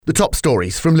The top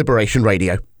stories from Liberation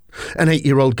Radio. An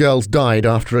 8-year-old girl's died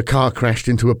after a car crashed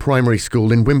into a primary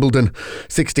school in Wimbledon.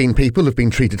 16 people have been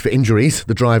treated for injuries.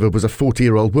 The driver was a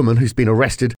 40-year-old woman who's been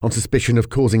arrested on suspicion of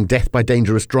causing death by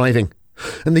dangerous driving.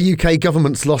 And the UK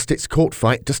government's lost its court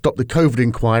fight to stop the COVID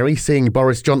inquiry, seeing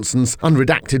Boris Johnson's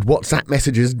unredacted WhatsApp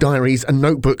messages, diaries and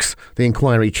notebooks. The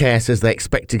inquiry chair says they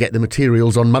expect to get the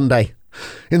materials on Monday.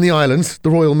 In the islands, the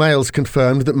Royal Mail's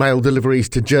confirmed that mail deliveries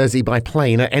to Jersey by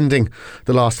plane are ending.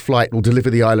 The last flight will deliver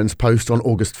the island's post on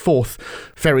August 4th.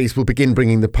 Ferries will begin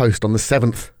bringing the post on the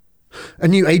 7th. A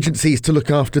new agency is to look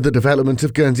after the development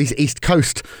of Guernsey's east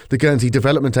coast. The Guernsey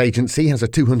Development Agency has a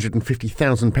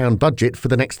 £250,000 budget for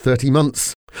the next 30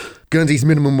 months. Guernsey's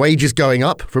minimum wage is going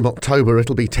up. From October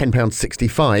it'll be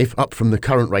 £10.65, up from the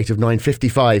current rate of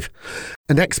 £9.55.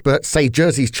 And experts say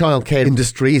Jersey's childcare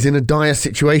industry is in a dire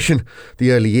situation.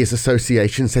 The Early Years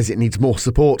Association says it needs more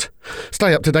support.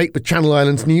 Stay up to date with Channel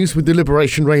Islands news with the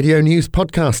Liberation Radio News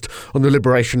podcast on the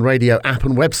Liberation Radio app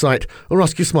and website, or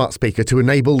ask your smart speaker to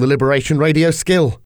enable the Liberation Radio skill.